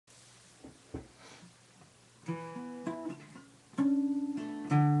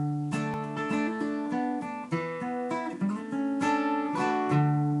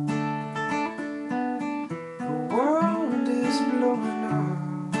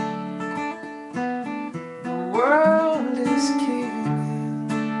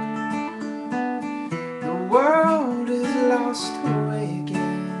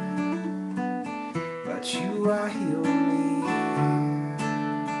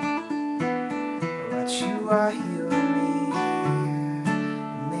are here with me,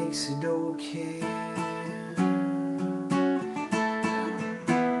 it makes it okay.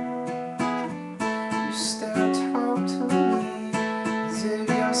 You still talk to me as if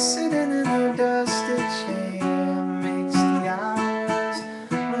you're sitting in a dusty chair. Makes the hours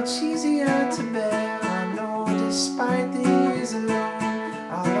much easier to bear. I know despite the years alone,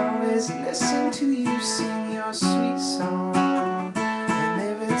 I'll always listen to you sing your sweet song. And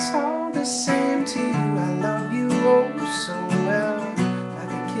if it's all the same to you, I love you oh so well.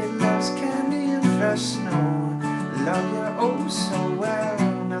 Like a kid loves candy and fresh snow. Love you oh so well.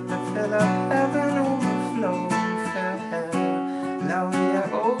 Not to fill up heaven overflow. Love you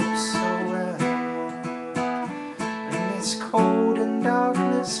oh so well. And it's cold and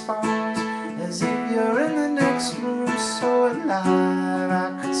darkness falls, as if you're in the next room so alive.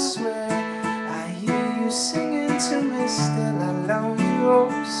 I could swear I hear you singing to me still. I love you oh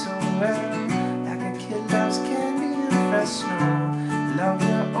so well. Like a kid loves candy and fresh snow. Love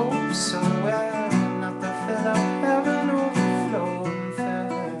you oh so well. Not to fill up heaven overflow.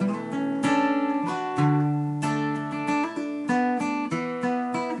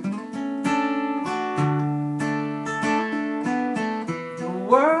 The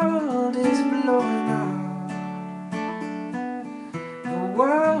world is blowing up. The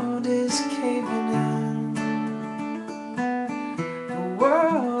world is caving in. The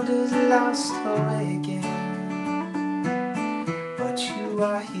world is lost away again. But you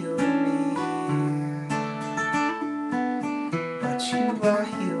are here with me. But you are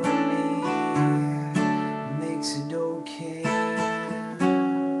here with me. Makes it okay.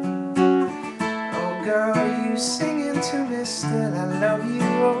 Oh girl, you singing to me still. I love you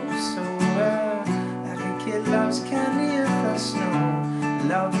oh so well. Like a kid loves candy and fresh snow.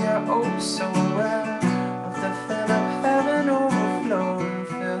 Love you oh so well.